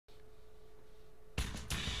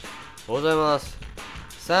おはようございます。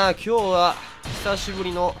さあ今日は久しぶ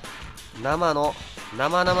りの生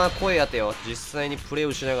声当てを実際にプレイ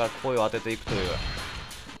をしながら声を当てていくという、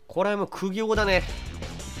これはもう苦行だね。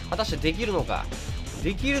果たしてできるのか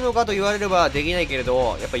と言われればできないけれ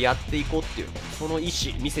ど、やっぱやっていこうっていうその意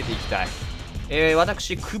思見せていきたい。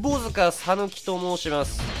私窪塚さぬきと申しま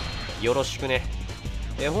す。よろしくね。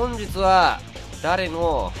本日は誰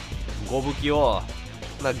のご武器を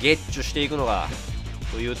ゲッチュしていくのか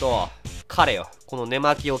というと、彼よ、この寝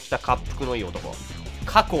巻きを着た滑腹のいい男、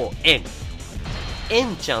過去円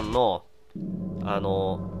ちゃんの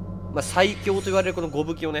最強と言われるこのご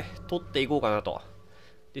武器をね取っていこうかなと。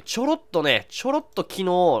でちょろっと昨日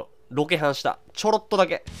ロケハンした。ちょろっとだ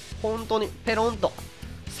け、本当にペロンと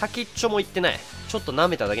先っちょも言ってない、ちょっと舐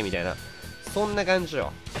めただけみたいな、そんな感じ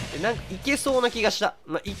よ。でなんかいけそうな気がした。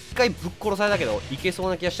一回ぶっ殺されたけどいけそう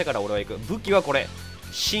な気がしたから俺は行く。武器はこれ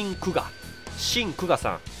新久我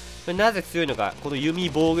さん。これなぜ強いのか、この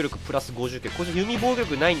弓防御力プラス50件。これ弓防御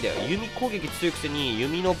力ないんだよ。弓攻撃強いくせに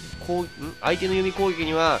相手の弓攻撃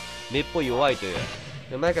にはめっぽい弱いという、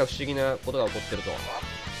毎回不思議なことが起こってると。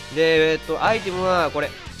でアイテムはこ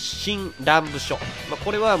れ新乱舞書、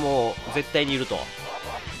これはもう絶対にいると。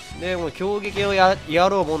でもう強撃をや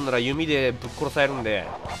ろうもんなら弓でぶっ殺されるんで、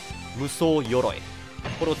無双鎧、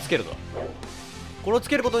これをつけると。これをつ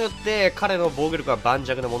けることによって彼の防御力は盤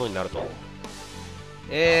石なものになると。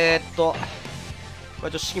これちょ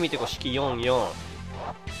っと式見てこう。式44、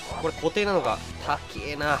これ固定なのか。高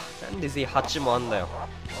えな。なんでぜひ8もあんだよ。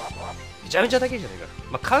めちゃめちゃ高いじゃない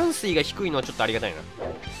か。関水が低いのはちょっとありがたいな。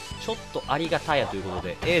ちょっとありがたやということ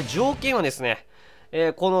で、条件はですね、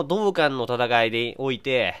この同館の戦いでおい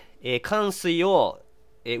て、関水を、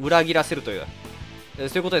裏切らせるという、そう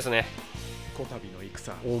いうことですね。こたびの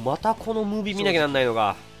戦。またこのムービー見なきゃなんないの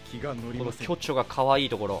が、気が乗りこのません。巨著が可愛い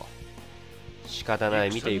ところ。仕方な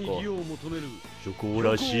い、見ていこう。虚構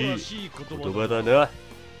らしい言葉だな。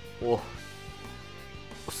お、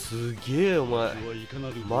すげえお前、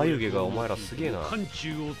眉毛がお前らすげえな。そ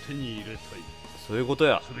ういうこと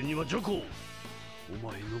や。それには女皇、お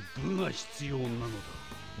前の部が必要なのだ。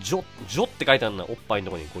ジョって書いてあるな、おっぱい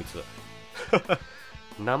のとこにこいつ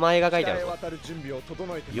名前が書いてあるぞ。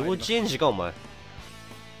幼稚園児かお前。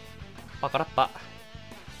パカラッパ。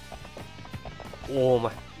お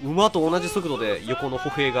前馬と同じ速度で横の歩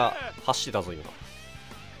兵が走ってたぞ今。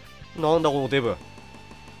なんだこのデブ。ご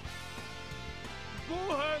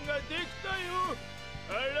飯ができたよ。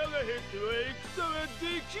腹が減っては戦はで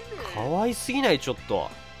きねえ。可愛すぎない？ちょっと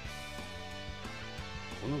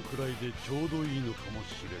このくらいでちょうどいいのかも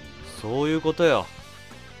しれんな。そういうことよ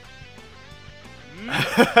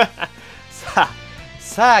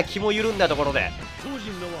さあ気も緩んだところで、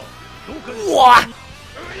うわっ、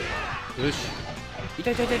よし、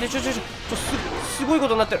痛いすごいこ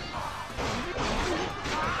とになってる。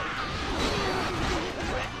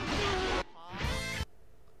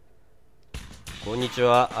こんにち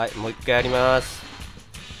は。はい、もう一回やります。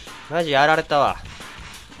マジやられたわ。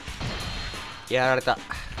やられた。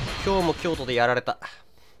今日も京都でやられた。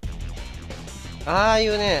ああい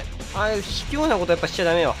う卑怯なことやっぱしちゃ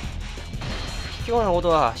ダメよ。卑怯なこと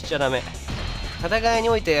はしちゃダメ。戦いに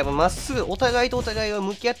おいてやっぱまっすぐお互いとお互いは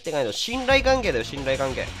向き合っていかないと。信頼関係だよ、信頼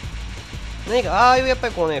関係。何かああいうやっぱ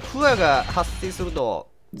りこうね、不和が発生すると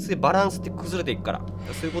ついバランスって崩れていくから、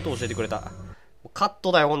そういうことを教えてくれた。カッ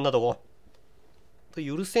トだよこんなとこ。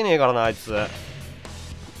許せねえからなあいつ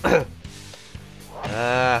ほ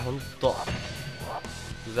んと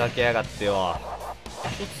ふざけやがってよ。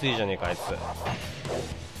ちょっといいじゃねえかあいつ。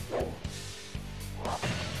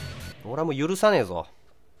俺はもう許さねえぞ。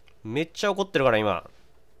めっちゃ怒ってるから今。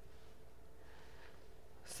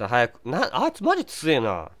さあ早くあいつマジ強え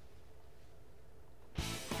な。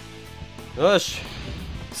よし、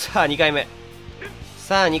さあ2回目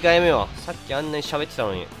よ。さっきあんなに喋ってた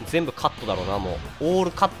のに全部カットだろうな。もうオー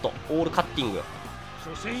ルカット、オールカッティング。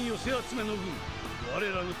所詮寄せ集めの軍、我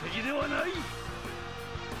らの敵ではない。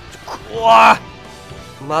うわ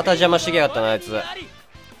ー、また邪魔してきやがったなあいつ。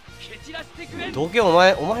どけお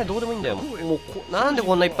前どうでもいいんだよ。もうなんで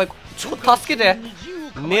こんないっぱい。ちょっと助けて。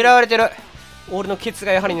狙われてる。俺のケツ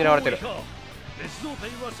がやはり狙われてる。と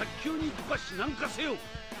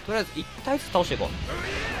りあえず1体ずつ倒していこう。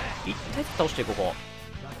ここ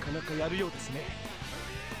なかなかやるようですね。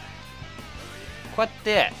こうやっ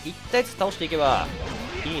て1体ずつ倒していけば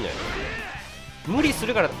いいのよ。無理す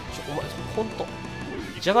るからお前ほんと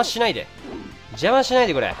邪魔しないで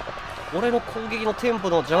くれ。俺の攻撃のテンポ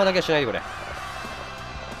の邪魔だけはしないでくれ。こ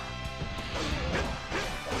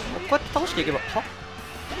うやって倒していけば、いた。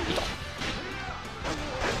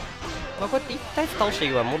こうやって1体ずつ倒してい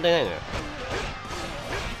けば問題ないのよ。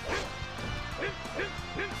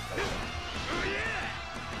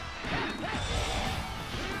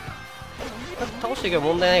倒していけば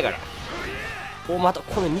問題ないから。お、また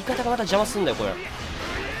この味方がまた邪魔すんだよこれ。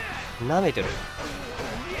舐めてる。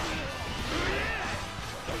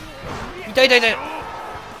痛い痛い痛い。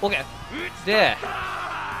オッケーで、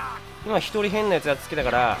今一人変なやつやっつけた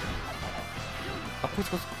から、あ、こいつ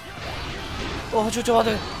こいつ、お、ちょ待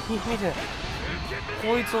って、見てない。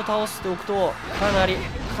こいつを倒しておくとかなり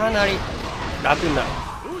楽になる。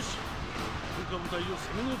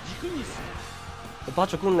バ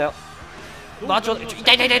チョ来んなよ。バチョ、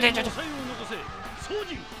痛い。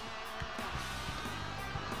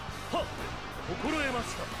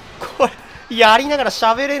これやりながら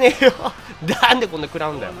喋れねえよ。なんでこんな食ら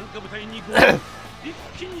うんだよ。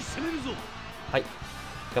はい、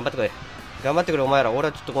頑張ってくれお前ら。俺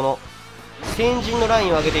はちょっとこの先陣のライ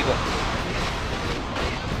ンを上げていく。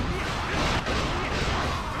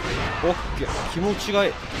オッケー、気持ちがい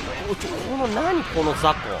い。この何この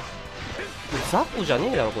雑魚じゃね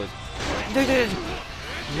えだろこいつ。痛い。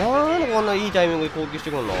なんでこんないいタイミングで攻撃して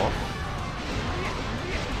くるの。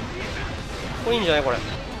これいいんじゃないこれ。あ、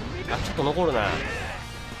ちょっと残るな。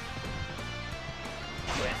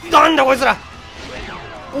なんだこいつら。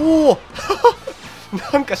おお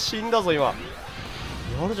なんか死んだぞ今。や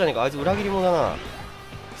るじゃねえか、あいつ裏切り者だな。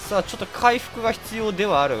さあちょっと回復が必要で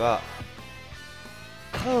はあるが、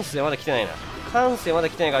感性まだ来てないか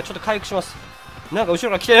らちょっと回復します。なんか後ろ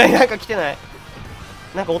から来てない。な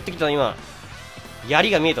んか追ってきた今。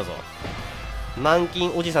槍が見えたぞ。満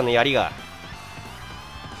金おじさんの槍が。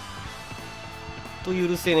と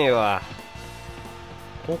許せねえわ。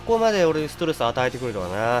ここまで俺ストレス与えてくれるわ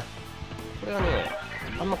な。これがね、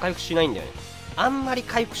あんま回復しないんだよね。あんまり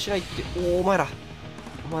回復しないって。お前ら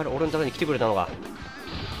俺のために来てくれたのか。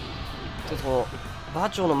ちょっとこの馬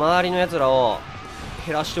長の周りのやつらを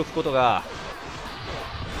減らしておくことが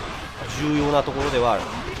重要なところではある。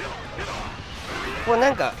これ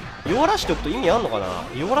なんか弱らしておくと意味あんのかな。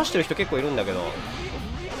弱らしてる人結構いるんだけど、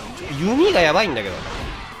弓がやばいんだけど、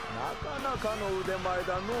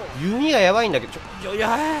弓がやばいんだけど、助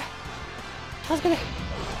けて。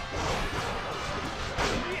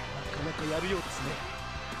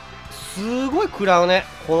すごい食らうね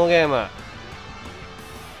このゲーム。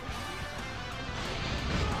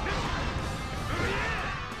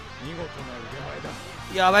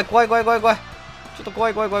やばい、怖い。ちょっと怖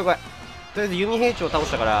い。とりあえず弓兵長を倒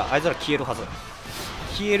したからあいつら消えるはず。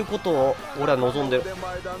消えることを俺は望んでる。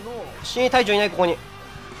親衛隊長いないここに。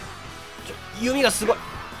弓がすご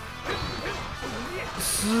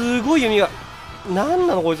い弓が。なん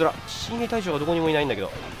なのこいつら。親衛隊長がどこにもいないんだけ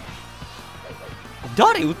ど。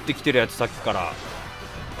誰撃ってきてるやつさっきから。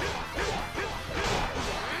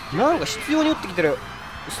なんか執拗に撃ってきてる。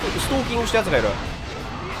ストーキングしたやつがいる。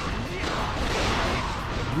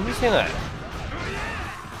許せない。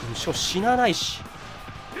しかも死なないし。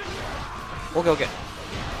オッケー。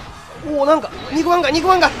おお、なんか肉まんが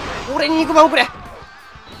俺に肉まんをくれ。と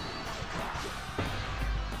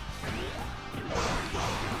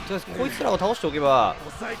りあえずこいつらを倒しておけば、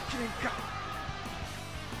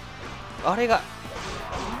あれが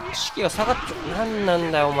士気が下がっちゃう。なんな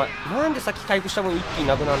んだよお前。なんでさっき回復した分一気に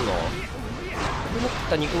なくなるの。俺の食っ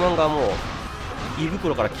た肉まんがもう胃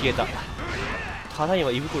袋から消えた。ただい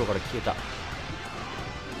ま胃袋から消えた。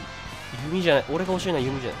弓じゃない、俺が欲しいのは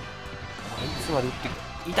弓じゃない。あいつまで撃ってくる。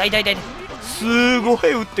痛い。すごい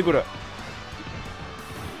撃ってくる。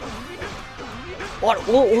あれ、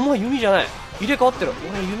お前弓じゃない。入れ替わってる。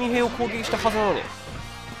俺弓兵を攻撃したはずなのに。いや、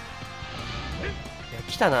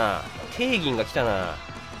来たな。帝銀が来たな。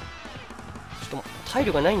ちょっと体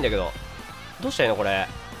力がないんだけど、どうしたらいいのこれ。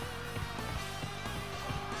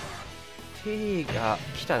帝が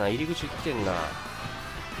来たな。入り口来てんな。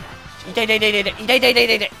痛い。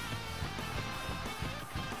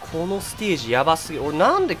このステージやばすぎる。俺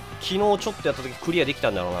なんで昨日ちょっとやった時クリアできた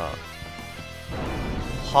んだろうな。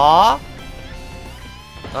はあ、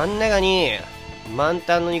あん中に満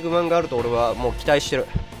タンの肉まんがあると俺はもう期待してる。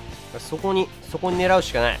そこに狙う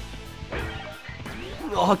しかない。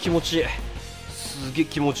ああ気持ちいい。すげえ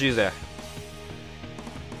気持ちいいぜ。や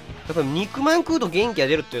っぱり肉まん食うと元気が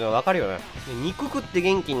出るっていうのは分かるよね。肉食って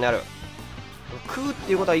元気になる。食うっ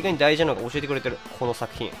ていうことはいかに大事なのか教えてくれてるこの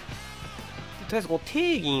作品。とりあえずこの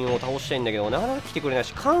帝銀を倒したいんだけど、なかなか来てくれない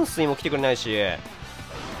し、関水も来てくれないし、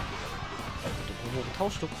倒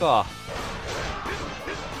しとくか。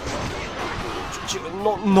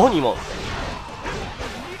何今。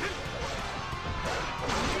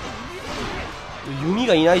弓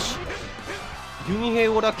がいないし、弓兵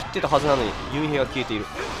を俺は切ってたはずなのに弓兵が消えている。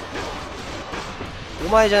お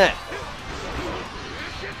前じゃない。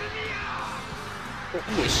お、い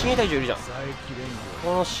いね、親衛隊長いるじゃん。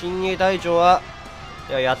この親衛隊長は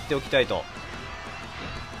やっておきたいと。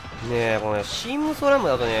ねえ、このね、シームスラム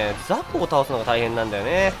だとね、ザコを倒すのが大変なんだよ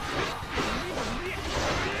ね。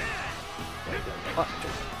あ、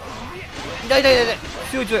痛い痛い痛い痛い、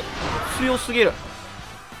強い強い、強すぎる。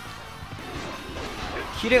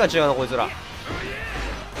キレが違うなこいつら。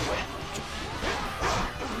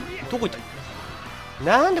どこ行った。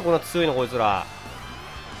なんでこんな強いのこいつら。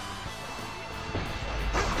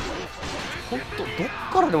ほんとどっ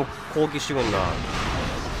からでも攻撃してくんな。こ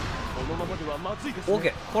のままではまずいですね。オッケ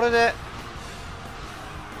ー、これで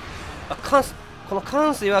この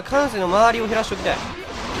関水は関水の周りを減らしておきたい。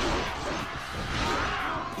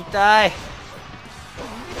痛い。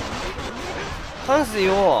関水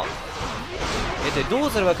をど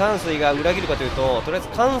うすれば関水が裏切るかというと、とりあえず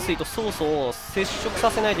関水と曹操を接触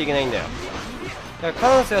させないといけないんだよ。だか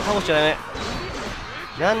ら関水は倒しちゃダメ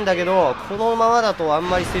なんだけど、このままだとあん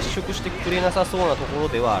まり接触してくれなさそうなところ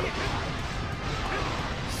ではある。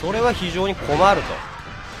それは非常に困ると。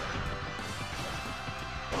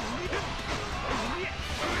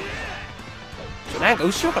なんか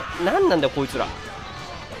後ろから何なんだよこいつら。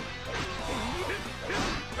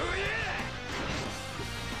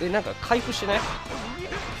なんか回復してない？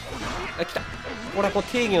あ、来た。俺はこう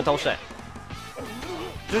定義を倒したい。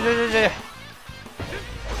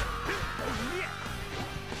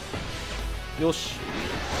よし、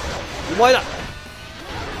お前だ。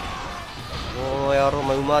おー、やろう、お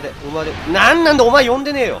前馬でなんなんだお前、呼ん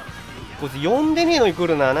でねえよこいつ。呼んでねえのに来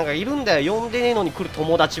るな。なんかいるんだよ、呼んでねえのに来る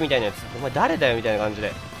友達みたいなやつ。お前誰だよみたいな感じ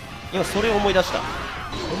で、今それを思い出した。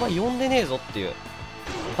お前呼んでねえぞっていう。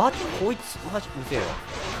こいつマジうぜえな。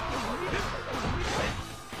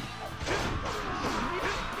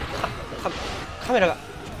カメラが、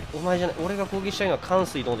お前じゃない、俺が攻撃したいのは関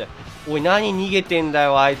水と思って。おい、何逃げてんだ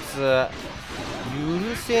よあいつ。許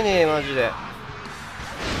せねえマジで。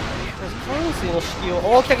関水の式を、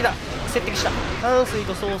おお、来た来た、接敵した。関水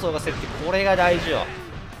と曹操が接敵、これが大事よ。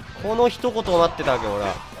この一言を待ってたわけ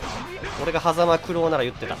俺が狭間九郎なら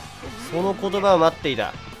言ってた。その言葉を待ってい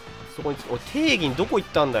た。そこに、おい、定義にどこ行っ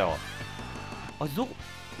たんだよ。あいつど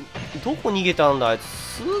こ逃げたんだあいつ。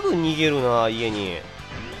すぐ逃げるな家に。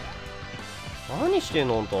何してん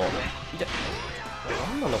のほんと。痛い。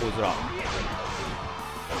何なんだこいつら。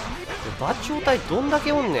馬長隊どんだ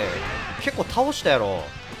けおんねん。結構倒したやろ。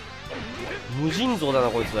無尽蔵だな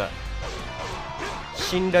こいつ。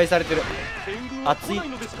信頼されてる。熱い。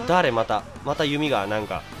誰また弓がなん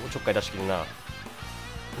かちょっかい出してきてるな。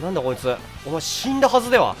なんだこいつ。お前死んだはず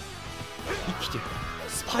では。生きてる。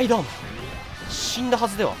スパイダーマン死んだは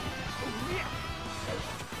ずでは。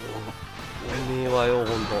おめえはよほん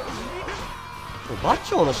と。馬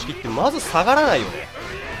長の式ってまず下がらないよね。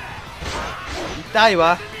痛い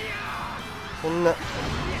わ。こんな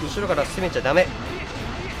後ろから攻めちゃダメ。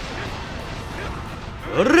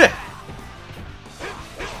おれ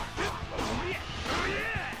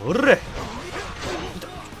おれ、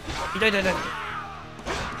痛い痛い痛い。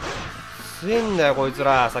強えんだよこいつ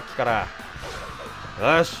らさっきから。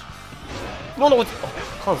よし、なんだこいつ。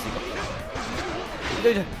関水か。痛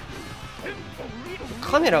い痛い。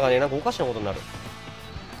カメラがねなんかおかしなことになる。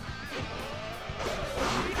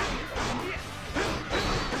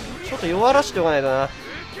ちょっと弱らしておかないとな。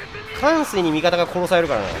関水に味方が殺される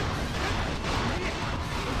からな。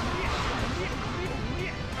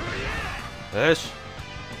よし、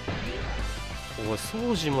おい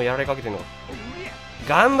宗人もやられかけてんのか。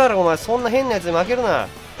頑張れお前、そんな変なやつで負けるな。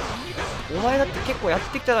お前だって結構やっ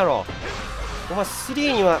てきただろ。お前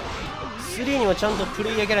3にはちゃんとプ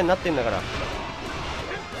レイヤーキャラになってんだから。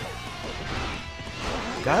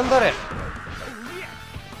頑張れ。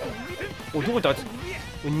おい、どこ行ったあいつ。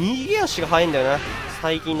逃げ足が速いんだよな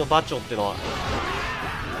最近の馬長ってのは。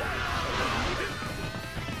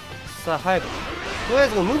さあ早く、とりあえ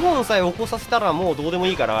ず謀反さえ起こさせたらもうどうでも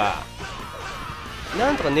いいから、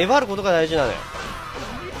なんとか粘ることが大事なのよ。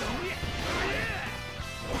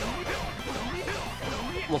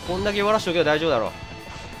もうこんだけ弱らしておけば大丈夫だろ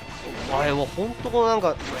う。あれもうほんとこのなん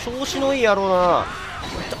か調子のいい野郎だな。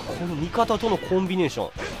この味方とのコンビネーシ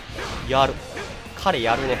ョンやる。彼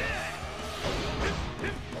やるね。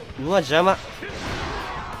うわ邪魔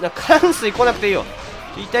な。関水来なくていいよ。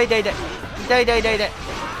痛い痛い痛い痛い痛い痛い痛い。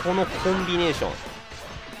このコンビネーショ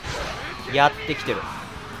ンやってきてる。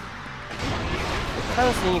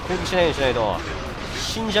関水に攻撃しないようにしないと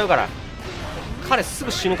死んじゃうから。彼す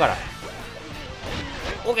ぐ死ぬから。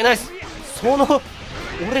オッケーナイス。その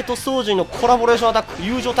俺と宗人のコラボレーションアタック、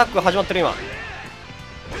友情タッグが始まってる今。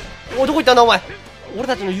おいどこ行ったんだお前。俺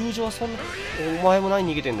たちの友情はそんな。お前も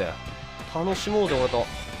何逃げてんだよ。楽しもうぜ俺と。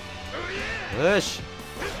よし、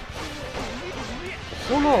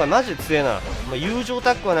炎がマジで強えな。まあ、友情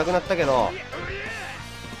タッグはなくなったけど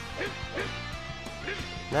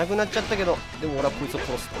なくなっちゃったけど、でも俺はこいつを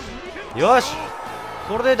殺すと。よし、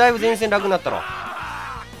これでだいぶ前線楽になったろ。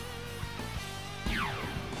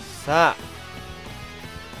さあ、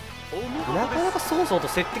なかなかそうそうと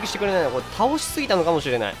接敵してくれないな。これ倒しすぎたのかもし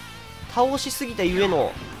れない。倒しすぎたゆえ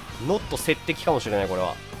のノット接敵かもしれない。これ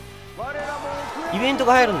はイベント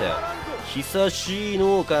が入るんだよ。久しい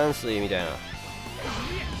の完遂みたいな。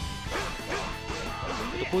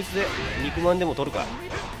こいつで肉まんでも取るか。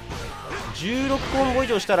16コンボ以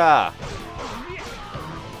上したら、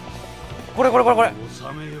これ俺が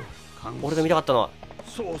見たかったのは、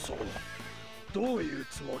そうそう、どういう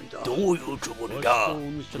つもりだ。ちょっと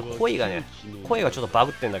声がちょっとバ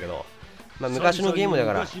グってんだけど、まあ昔のゲームだ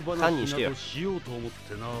から堪忍してよ。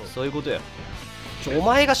そういうことよ。お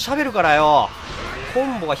前が喋るからよ、コ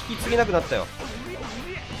ンボが引き継げなくなったよ。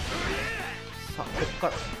さあ、こっか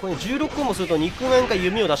らこれ、ね、16コンボすると肉まんか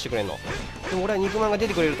弓を出してくれんの。でも俺は肉まんが出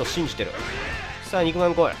てくれると信じてる。さあ肉ま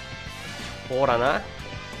ん来い。ほらな、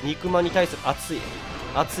肉まんに対する熱い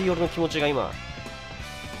俺の気持ちが今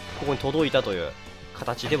ここに届いたという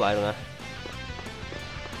形ではあるな。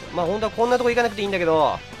まあ本当はこんなとこ行かなくていいんだけ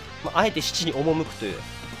ど、まあ、あえて七に赴くという、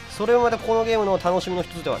それもまたこのゲームの楽しみの一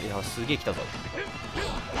つでは。いや、すげえ来たぞ。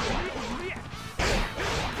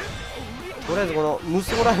とりあえずこの無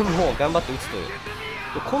双ラインも頑張って撃つという。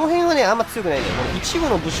この辺はねあんま強くないんだよ。この一部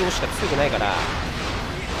の武将しか強くないから、こ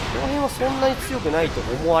の辺はそんなに強くないと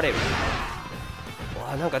思われる。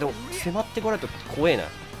わあ、なんかでも迫ってこられると怖えな。や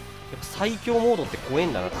っぱ最強モードって怖え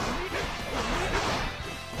んだな。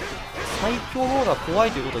最強モードは怖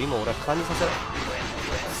いということを今俺は感じさせる。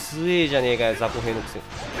強えじゃねえかよ、雑魚兵のくせに。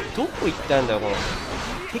どこ行ったんだよ、この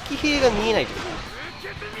敵兵が見えないと。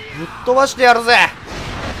ぶっ飛ばしてやるぜ。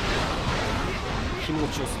気持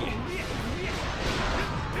ちよすぎる。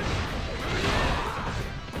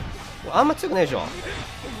あんま強くないでしょ。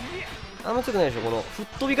この吹っ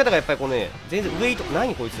飛び方がやっぱりこのね、全然ウェイト。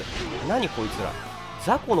何こいつら、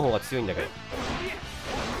雑魚の方が強いんだけど。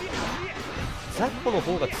雑魚の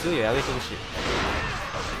方が強いはやめてほしい。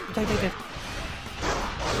痛い。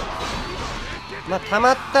まあ溜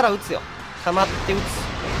まったら撃つよ。溜まって撃つ。もう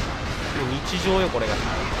日常よこれ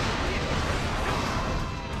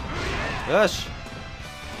が。よし、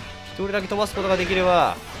一人だけ飛ばすことができれ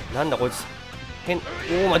ば。なんだこいつ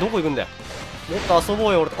お前どこ行くんだよ。もっと遊ぼ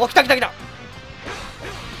うよ俺と。お、来た。で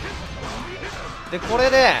これ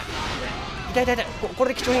で痛い。こ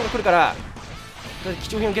れで貴重品が来るから、貴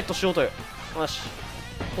重品をゲットしようという。よし、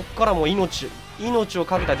こっからもう命を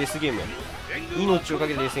かけたデスゲーム。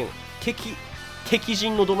敵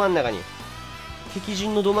陣のど真ん中に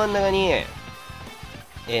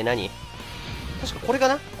何、確かこれか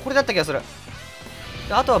な、これだった気がする。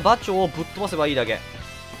あとは馬長をぶっ飛ばせばいいだけ。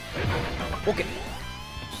オッケー。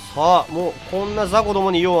さあ、もうこんな雑魚ど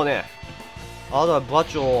もに用はね。あとは馬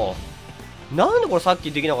長。なんでこれさっ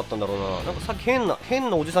きできなかったんだろうな。なんかさっき変な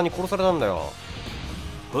おじさんに殺されたんだよ。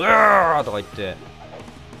うわーとか言って。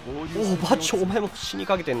おお、馬長お前も死に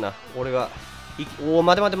かけてんな。俺がおお、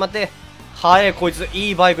待て。早いこいつ。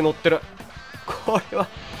いいバイク乗ってる。これは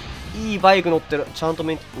いいバイク乗ってる。ちゃんとう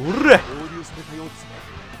れ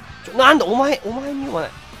なんだお前に言わな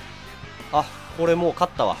い。あ、これもう勝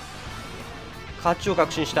ったわ。勝ちを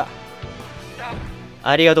確信した。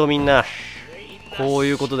ありがとうみんな。こう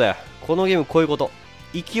いうことだよ。このゲームこういうこと。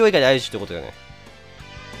勢いが大事ってことだよね。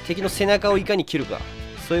敵の背中をいかに切るか。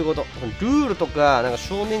そういうこと。ルールとか、なんか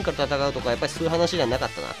正面から戦うとか、やっぱりそういう話じゃなかっ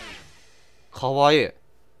たな。かわい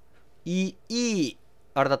い。いい、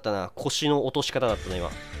あれだったな。腰の落とし方だったな、今。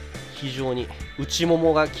非常に。内も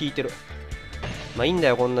もが効いてる。まあいいんだ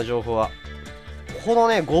よ、こんな情報は。この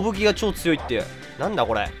ね、ゴブキが超強いっていう。なんだ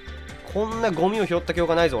これ。こんなゴミを拾った記憶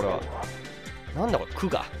がないぞ、俺は。なんだこれ、ク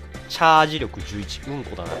ガ。チャージ力11。うん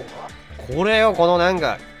こだな。これよ、このなん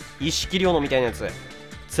か、意識量のみたいなやつ。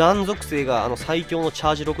残属性が最強のチ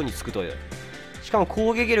ャージ6につくという。しかも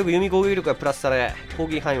攻撃力、弓攻撃力がプラスされ、攻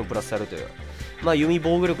撃範囲もプラスされるという。まあ弓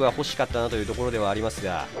防御力が欲しかったなというところではあります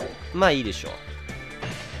が、まあいいでしょう。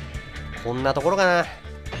こんなところかな。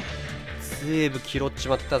セーブ拾っち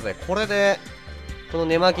まったぜ。これでこの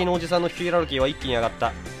寝巻きのおじさんのヒエラルキーは一気に上がっ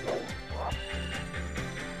た。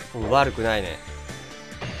悪くないね。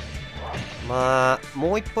まあ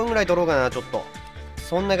もう1本ぐらい取ろうかな。ちょっと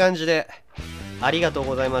そんな感じでありがとう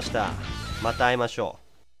ございました。また会いましょう。